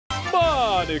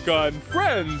Monica and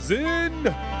friends in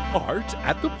Art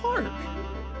at the Park.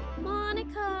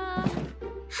 Monica.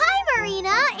 Hi,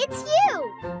 Marina. It's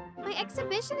you. My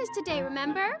exhibition is today,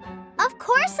 remember? Of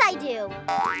course I do.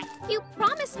 You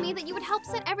promised me that you would help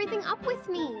set everything up with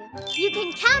me. You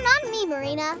can count on me,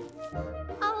 Marina.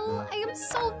 Oh, I am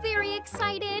so very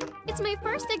excited. It's my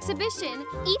first exhibition.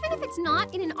 Even if it's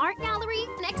not in an art gallery,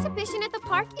 an exhibition at the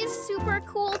park is super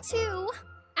cool too.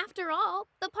 After all,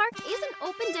 the park is an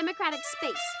open democratic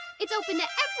space. It's open to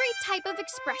every type of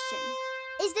expression.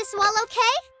 Is this wall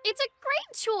okay? It's a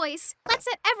great choice. Let's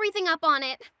set everything up on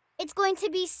it. It's going to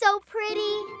be so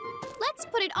pretty. Let's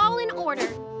put it all in order.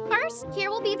 First, here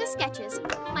will be the sketches.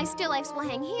 My still lifes will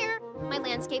hang here, my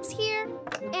landscapes here,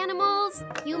 animals,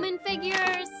 human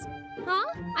figures. Huh?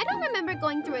 I don't remember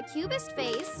going through a cubist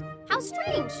phase. How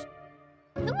strange.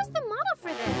 Who was the model for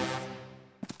this?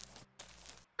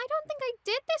 I don't think I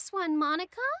did this one,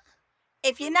 Monica.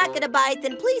 If you're not gonna buy it,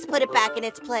 then please put it back in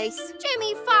its place.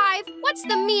 Jimmy 5, what's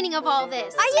the meaning of all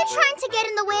this? Are you trying to get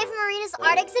in the way of Marina's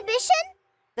art exhibition?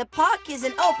 The park is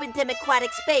an open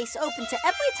democratic space open to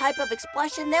every type of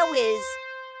expression there is.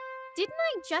 Didn't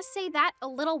I just say that a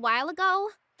little while ago?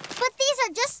 But these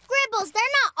are just scribbles, they're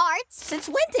not arts. Since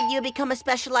when did you become a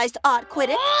specialized art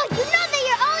critic? Oh, you know that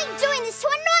you're only doing this to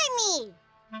annoy me.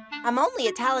 I'm only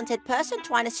a talented person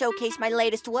trying to showcase my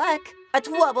latest work. A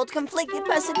troubled, conflicted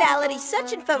personality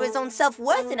searching for his own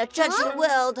self-worth in a judging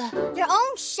world. Your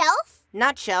own shelf?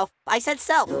 Not shelf, I said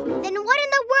self. Then what in the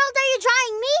world are you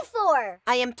drawing me for?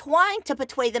 I am trying to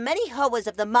portray the many horrors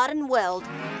of the modern world.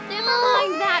 Never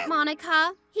mind that,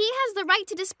 Monica. He has the right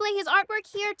to display his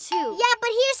artwork here, too. Yeah, but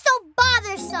he's so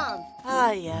bothersome.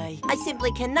 Ay. I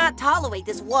simply cannot tolerate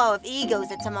this war of egos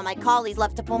that some of my colleagues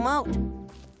love to promote.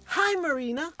 Hi,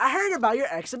 Marina. I heard about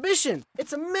your exhibition.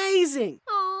 It's amazing.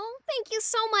 Oh, thank you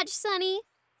so much, Sonny.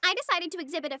 I decided to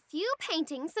exhibit a few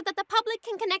paintings so that the public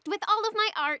can connect with all of my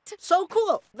art. So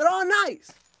cool. They're all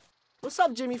nice. What's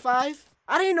up, Jimmy 5?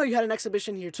 I didn't know you had an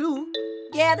exhibition here, too.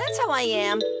 Yeah, that's how I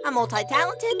am. I'm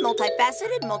multi-talented,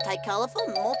 multifaceted, multi-colorful,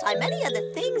 multi-many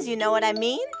other things, you know what I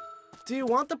mean? Do you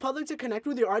want the public to connect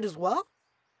with your art as well?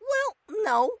 Well,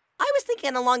 no. I was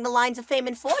thinking along the lines of fame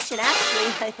and fortune,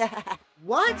 actually.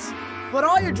 What? But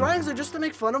all your drawings are just to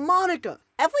make fun of Monica.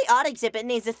 Every art exhibit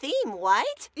needs a theme,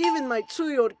 right? Even my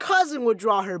 2-year-old cousin would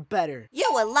draw her better.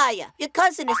 You're a liar. Your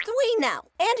cousin is 3 now.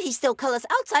 And he still colors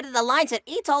outside of the lines and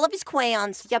eats all of his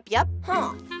crayons. Yup.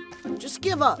 Huh. Just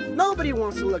give up. Nobody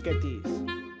wants to look at these.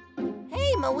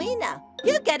 Hey, Marina.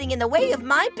 You're getting in the way of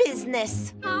my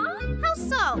business. Huh? How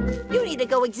so? You need to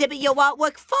go exhibit your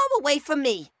artwork far away from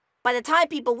me. By the time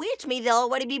people reach me, they'll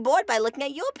already be bored by looking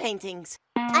at your paintings.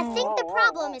 I think the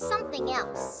problem is something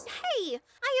else. Hey,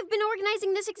 I have been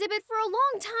organizing this exhibit for a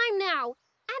long time now.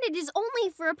 And it is only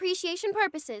for appreciation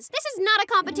purposes. This is not a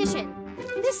competition.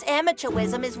 This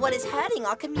amateurism is what is hurting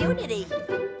our community.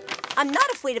 I'm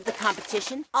not afraid of the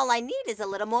competition. All I need is a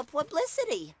little more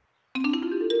publicity.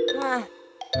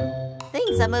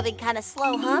 Things are moving kind of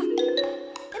slow, huh?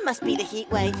 It must be the heat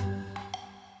wave.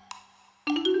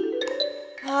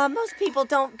 Most people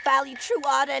don't value true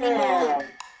art anymore.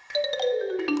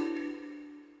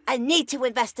 I need to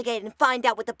investigate and find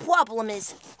out what the problem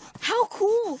is. How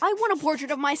cool! I want a portrait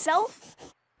of myself.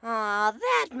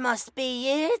 That must be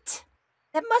it.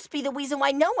 That must be the reason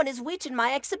why no one is reaching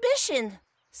my exhibition.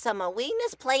 Some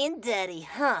Marina's playing dirty,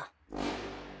 huh?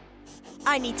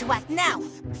 I need to act now.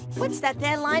 What's that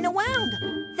there lying around?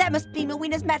 That must be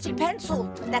Marina's magic pencil.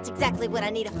 That's exactly what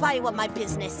I need to fire up my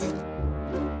business.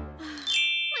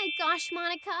 My gosh,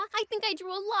 Monica, I think I drew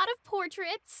a lot of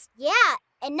portraits. Yeah,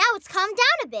 and now it's calmed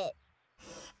down a bit.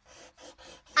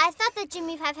 I thought that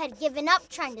Jimmy 5 had given up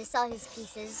trying to sell his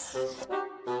pieces.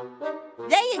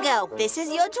 There you go. This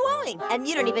is your drawing. And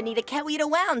you don't even need to carry it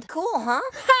around. Cool, huh?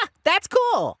 Ha! That's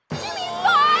cool! Jimmy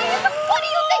 5! What do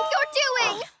you think you're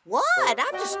doing? What?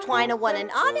 I'm just trying to run an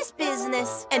honest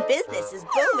business. And business is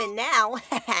booming now.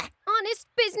 Honest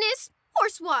business?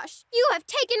 Horsewash, you have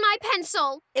taken my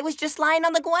pencil. It was just lying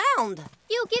on the ground.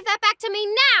 You give that back to me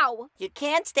now. You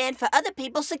can't stand for other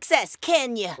people's success,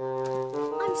 can you?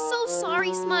 I'm so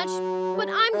sorry, Smudge, but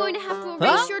I'm going to have to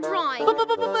erase your drawing. But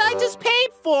I just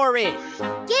paid for it.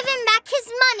 Give him back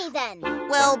his money, then.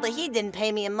 Well, but he didn't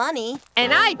pay me money.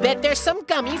 And I bet there's some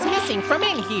gummies missing from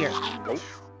in here.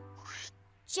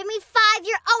 Jimmy 5,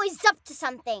 you're always up to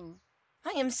something.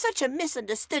 I am such a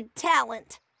misunderstood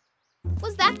talent.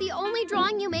 Was that the only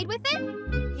drawing you made with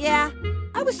it? Yeah,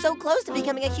 I was so close to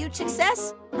becoming a huge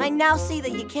success. I now see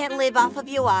that you can't live off of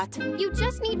your art. You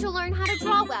just need to learn how to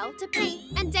draw well, to paint,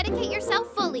 and dedicate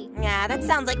yourself fully. Yeah, that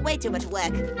sounds like way too much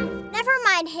work. Never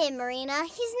mind him, Marina.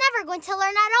 He's never going to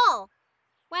learn at all.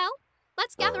 Well,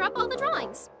 let's gather up all the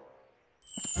drawings.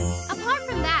 Apart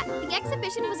from that, the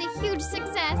exhibition was a huge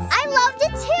success. I loved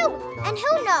it too! And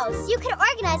who knows, you could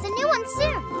organize a new one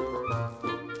soon.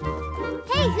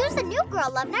 Hey, who's the new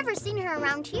girl? I've never seen her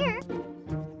around here.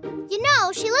 You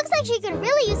know, she looks like she could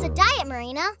really use a diet,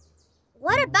 Marina.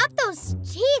 What about those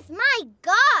teeth? My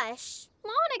gosh!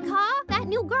 Monica, that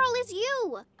new girl is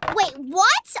you. Wait,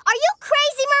 what? Are you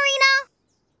crazy, Marina?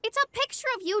 It's a picture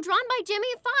of you drawn by Jimmy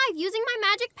 5 using my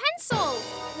magic pencil.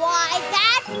 Why,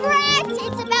 that brat!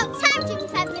 It's about time Jimmy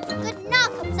 5 gets a good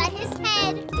knock upside his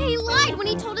head. He lied when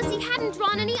he told us he hadn't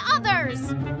drawn any others.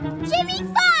 Jimmy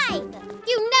 5!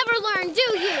 You never learn,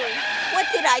 do you? What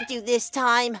did I do this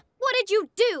time? What did you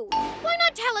do? Why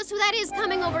not tell us who that is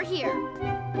coming over here?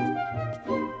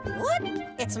 What?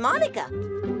 It's Monica.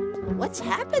 What's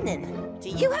happening? Do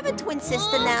you have a twin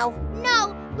sister now?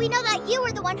 No, we know that you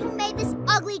were the one who made this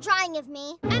ugly drawing of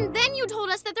me. And then you told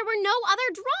us that there were no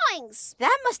other drawings.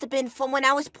 That must have been from when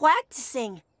I was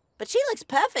practicing. But she looks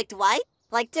perfect, right?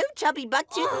 Like two chubby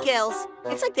buck-toothed girls.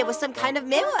 It's like there was some kind of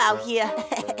mirror out here.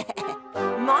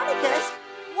 Monica's?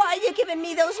 Why are you giving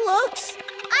me those looks?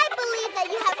 I believe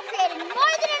that you have created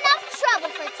more than enough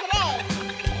trouble for today.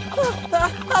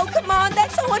 Oh, come on,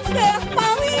 that's so unfair.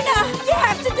 Marina, you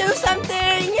have to do something.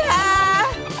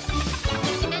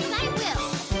 And I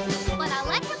will. But I'll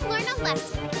let him learn a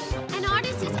lesson. An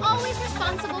artist is always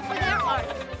responsible for their art.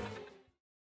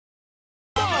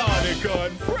 Monica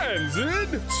and friends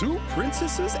in Two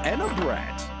Princesses and a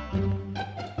Brat.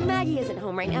 Maggy isn't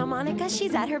home right now, Monica.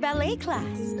 She's at her ballet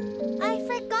class. I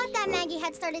forgot that Maggy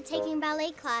had started taking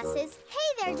ballet classes.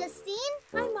 Hey there, Justine.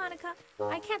 Hi, Monica.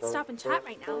 I can't stop and chat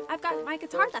right now. I've got my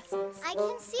guitar lessons. I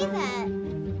can see that.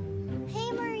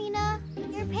 Hey, Marina.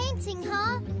 You're painting,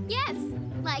 huh? Yes.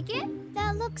 Like it?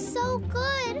 That looks so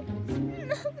good.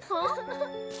 Huh?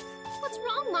 What's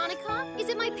wrong, Monica? Is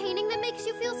it my painting that makes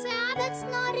you feel sad? That's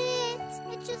not it.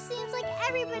 It just seems like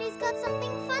everybody's got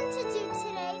something fun to do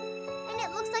today. And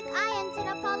it looks like I ended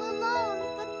up all alone.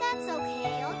 But that's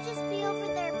okay. I'll just be over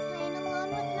there playing alone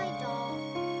with my doll.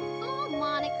 Oh,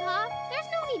 Monica. There's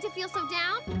no need to feel so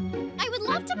down. I would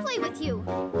love to play with you.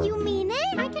 You mean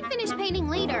it? I can finish painting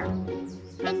later.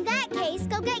 In that case,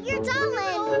 go get your doll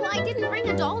in. Oh, I didn't bring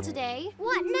a doll today.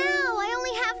 What now? I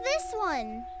only have this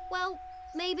one. Well,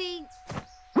 maybe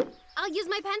I'll use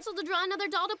my pencil to draw another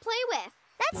doll to play with.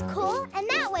 That's cool, and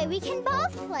that way we can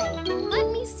both play.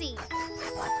 Let me see.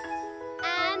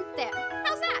 And there.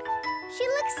 How's that? She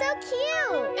looks so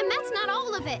cute. And that's not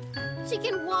all of it. She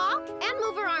can walk and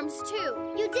move her arms too.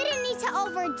 You didn't need to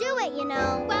overdo it, you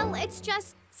know. Well, it's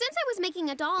just, since I was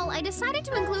making a doll, I decided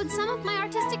to include some of my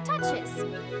artistic touches.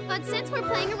 But since we're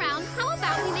playing around, how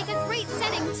about we make a great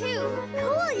setting too?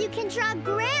 Cool, you can draw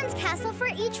Grand's castle for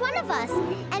each one of us.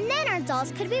 And then our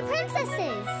dolls could be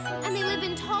princesses. And they live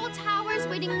in tall towers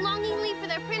waiting longingly for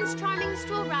their Prince Charmings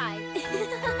to arrive.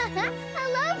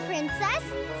 Hello, Princess.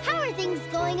 How are things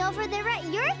going over there at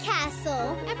your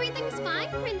castle? Everything's fine,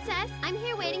 Princess. I'm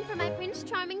here waiting for my Prince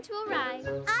Charming to arrive.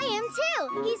 I am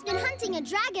too. He's been hunting a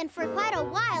dragon for quite a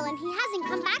while and he hasn't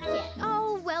come back yet.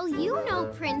 Oh, well, you know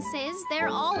princes. They're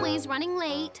always running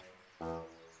late.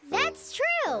 That's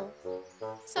true.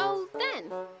 So then.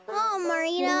 Oh,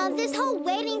 Marina, this whole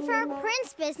waiting for a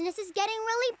prince business is getting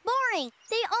really boring.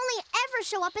 They only ever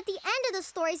show up at the end of the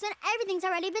stories when everything's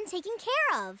already been taken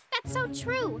care of. That's so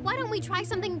true. Why don't we try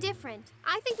something different?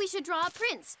 I think we should draw a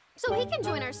prince so he can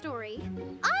join our story.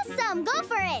 Awesome, go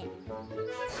for it.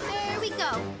 There we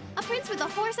go. A prince with a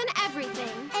horse and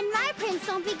everything. And my prince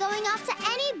won't be going off to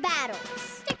any battles.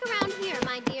 Stick around here,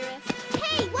 my dearest.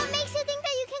 Hey, what makes you think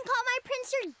that you can call my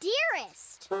prince your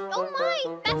dearest? Oh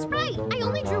my, that's right. I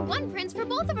only drew one prince for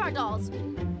both of our dolls.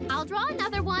 I'll draw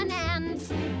another one and...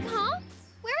 Huh?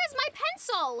 Where is my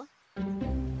pencil?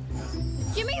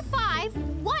 Jimmy 5,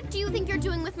 what do you think you're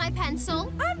doing with my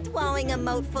pencil? I'm drawing a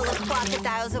moat full of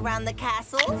crocodiles around the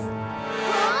castles.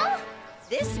 Huh?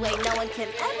 This way no one can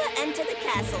ever enter the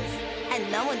castles.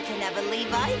 And no one can ever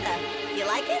leave either. You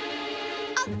like it?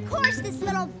 Of course this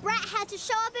little brat had to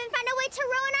show up and find a way to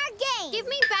ruin our game. Give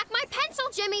me back my pencil,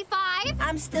 Jimmy 5.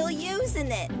 I'm still using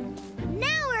it.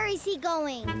 Now where is he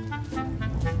going?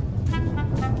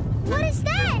 What is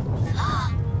that?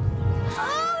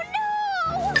 Oh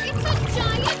no! It's a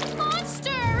giant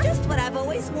monster! Just what I've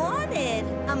always wanted.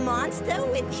 A monster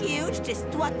with huge,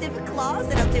 destructive claws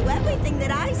that'll do everything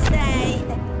that I say.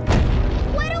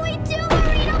 What do we do,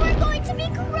 Marina? We're going to be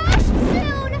crushed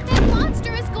soon. That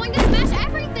monster is going to smash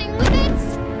everything with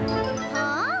its...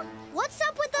 Huh? What's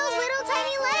up with those little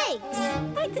tiny legs?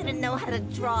 I didn't know how to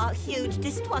draw huge,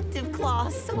 destructive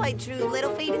claws, so I drew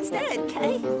little feet instead,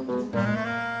 okay?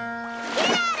 Get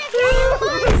out!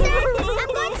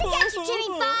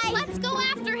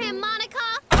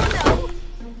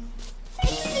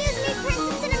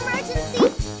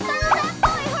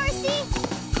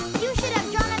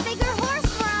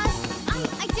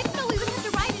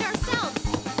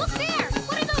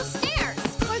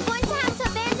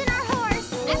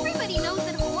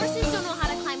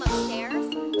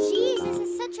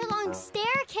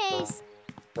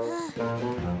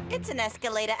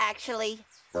 escalator, actually.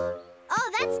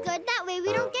 Oh, that's good. That way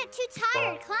we don't get too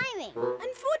tired climbing.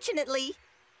 Unfortunately,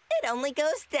 it only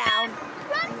goes down.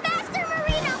 Run faster,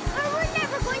 Marina, or we're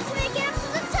never going to make it up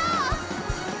to the top.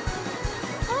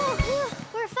 Oh, phew,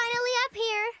 we're finally up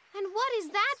here. And what is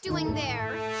that doing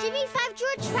there? Jimmy 5 drew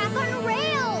a track on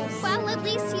rails. Well, at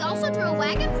least he also drew a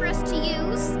wagon for us to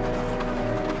use.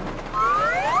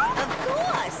 Of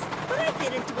course, but I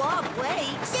didn't draw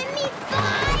weights. Jimmy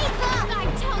 5! I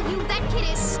tell you, that kid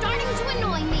is starting to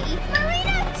annoy me.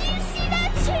 Marina, do you see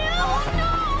that too? Oh,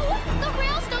 no! The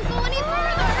rails don't go any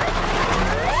further.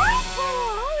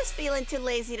 Oh, I was feeling too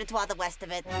lazy to draw the rest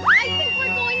of it. I think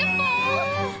we're going to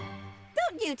fall.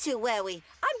 Don't you two worry.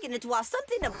 I'm gonna draw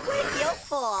something to break your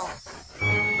fall.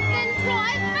 Then draw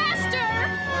it faster.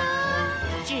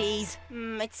 Jeez,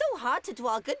 it's so hard to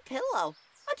draw a good pillow.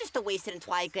 I'll just erase it and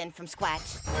try again from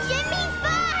scratch. Jimmy 5!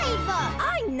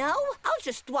 I know. I'll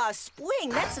just draw a spring.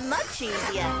 That's much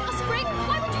easier. A spring?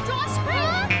 Why would you draw a spring?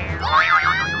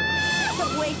 To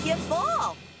break your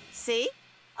fall. See?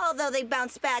 Although they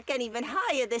bounce back and even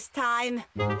higher this time.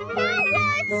 Now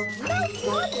what? No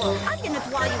problem. I'm gonna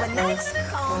draw you a nice,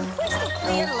 calm, crystal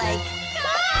clear lake.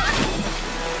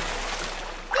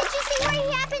 Did you see where he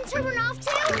happened to run off to?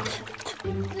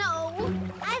 No.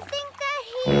 I think that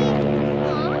he...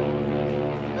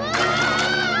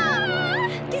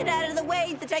 Get out of the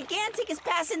way. The gigantic is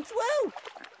passing through.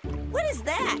 What is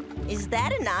that? Is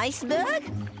that an iceberg?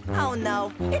 Oh,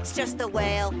 no. It's just a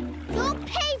whale. You'll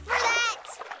pay for that!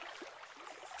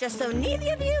 Just so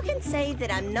neither of you can say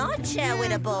that I'm not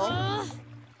charitable,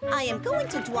 I am going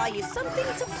to draw you something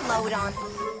to float on.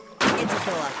 It's a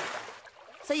door.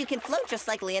 So you can float just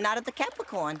like Leonardo the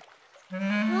Capricorn.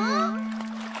 Huh?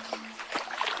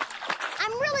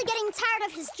 I'm really getting tired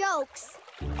of his jokes.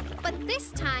 But this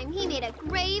time, he made a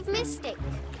grave mistake.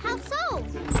 How so?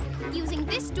 Using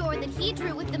this door that he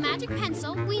drew with the magic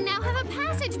pencil, we now have a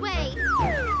passageway.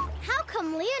 How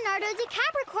come Leonardo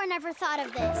DiCapricorn never thought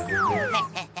of this?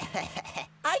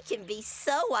 I can be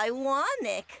so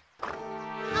ironic.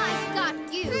 I got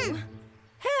you.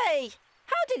 Hey,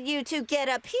 how did you two get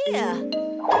up here?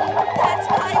 That's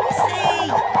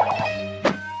piracy!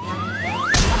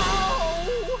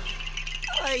 Oh,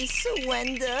 I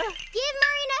surrender. Give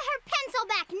Marina her pencil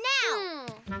back now!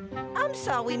 I'm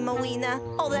sorry, Marina.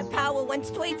 All that power went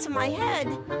straight to my head.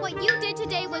 What you did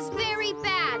today was very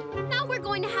bad. Now we're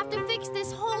going to have to fix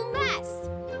this whole mess.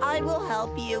 I will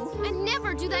help you. And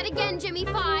never do that again, Jimmy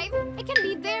 5. It can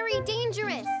be very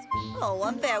dangerous. Oh,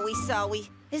 I'm very sorry.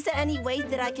 Is there any way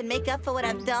that I can make up for what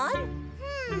I've done?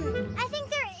 I think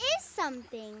there is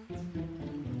something.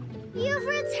 You've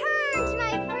returned,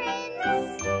 my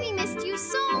prince. We missed you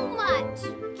so much.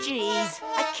 Jeez,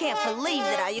 I can't believe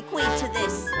that I agreed to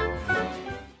this.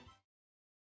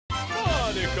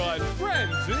 Monica and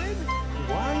friends in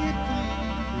quiet,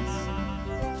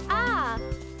 please. Ah,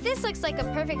 this looks like a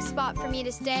perfect spot for me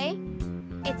to stay.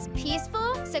 It's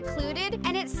peaceful, secluded,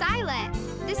 and it's silent.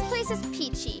 This place is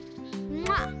peachy.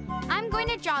 Mwah! I'm going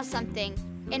to draw something.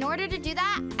 In order to do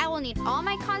that, I will need all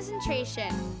my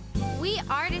concentration. We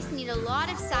artists need a lot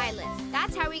of silence.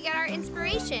 That's how we get our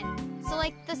inspiration. So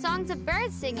like the songs of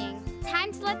birds singing,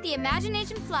 time to let the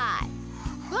imagination fly.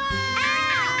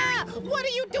 Ah! What are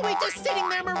you doing just sitting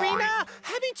there, Marina?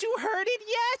 Haven't you heard it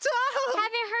yet? Oh!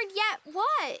 Haven't heard yet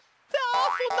what? The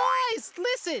awful noise!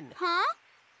 Listen! Huh?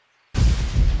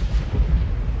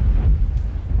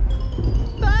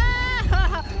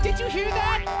 Ah! Did you hear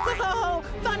that? Oh,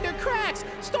 thunder cracks!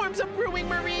 Storms are brewing,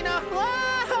 Marina!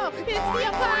 Oh, it's the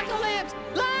apocalypse!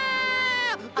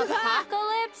 Ah!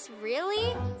 Apocalypse?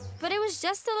 Really? But it was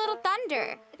just a little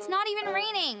thunder. It's not even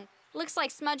raining. Looks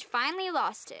like Smudge finally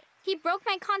lost it. He broke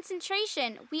my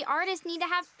concentration. We artists need to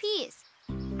have peace.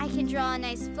 I can draw a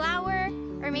nice flower,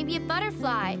 or maybe a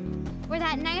butterfly, or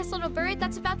that nice little bird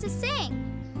that's about to sing.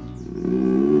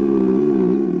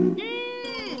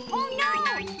 Oh no!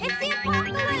 It's the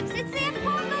apocalypse! It's the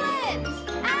apocalypse!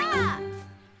 Ah!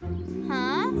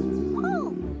 Huh?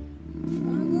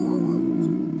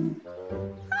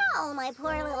 Oh, my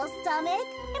poor little stomach.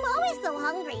 I'm always so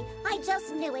hungry. I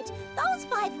just knew it. Those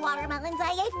 5 watermelons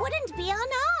I ate wouldn't be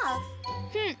enough.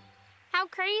 How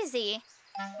crazy.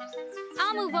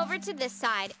 I'll move over to this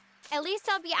side. At least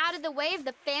I'll be out of the way of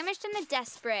the famished and the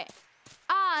desperate.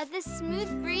 Ah, this smooth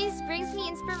breeze brings me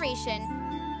inspiration.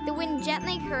 The wind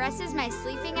gently caresses my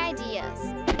sleeping ideas.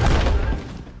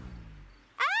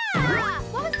 Ah!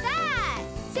 What was that?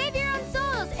 Save your own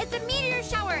souls! It's a meteor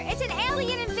shower! It's an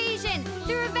alien invasion!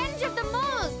 The revenge of the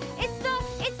moles!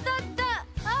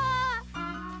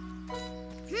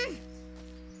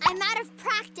 I'm out of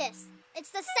practice. It's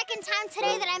the second time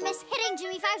today that I miss hitting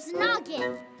Jimmy 5's noggin.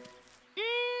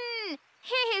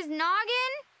 hit his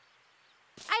noggin?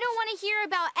 I don't want to hear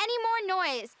about any more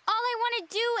noise. All I want to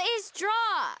do is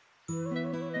draw.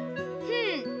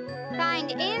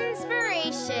 Find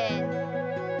inspiration.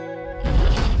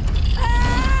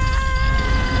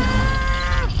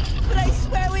 But I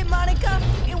swear with Monica,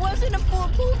 it wasn't a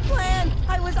foolproof plan.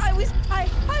 I was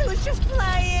just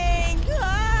playing.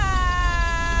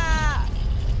 Ah!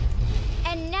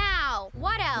 And now,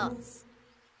 what else?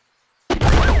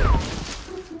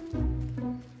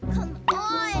 Come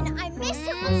on, I missed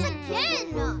her once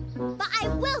again. But I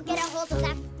will get a hold of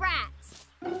that brat.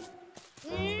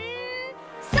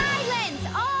 Silence,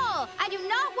 all! I do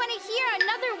not want to hear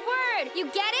another word. You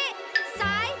get it?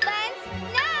 Silence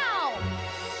now!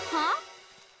 Huh?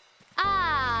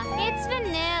 Ah, it's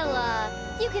Vanilla.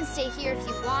 You can stay here if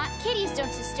you want. Kitties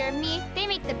don't disturb me. They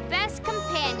make the best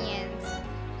companions.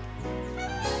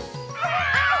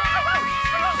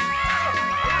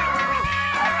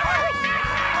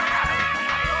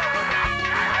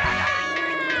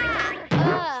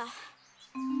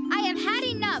 I have had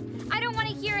enough. I don't want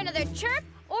to hear another chirp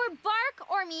or bark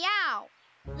or meow.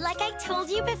 Like I told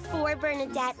you before,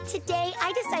 Bernadette, today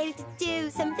I decided to do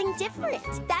something different.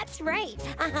 That's right.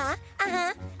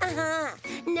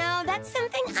 No, that's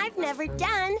something I've never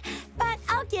done, but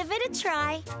I'll give it a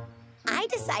try. I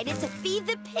decided to feed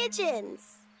the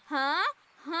pigeons. Huh?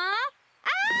 Ah!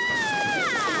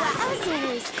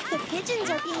 Wowzers! The pigeons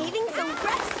are behaving so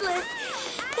restless.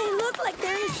 They look like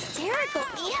they're hysterical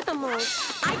animals.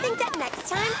 I think that next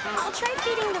time, I'll try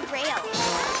feeding the rail.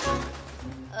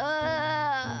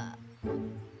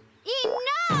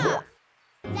 Enough!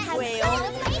 Whale?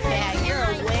 Yeah, you're a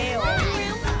whale.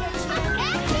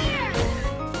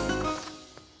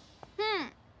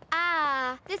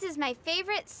 This is my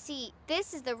favorite seat.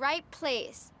 This is the right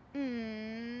place.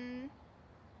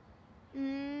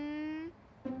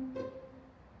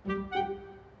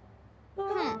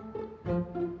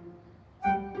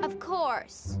 Of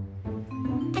course.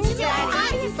 And so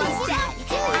obviously said,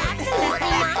 absolutely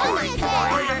not in my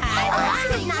order.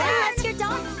 Not unless your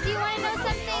dog. Do you want to know something?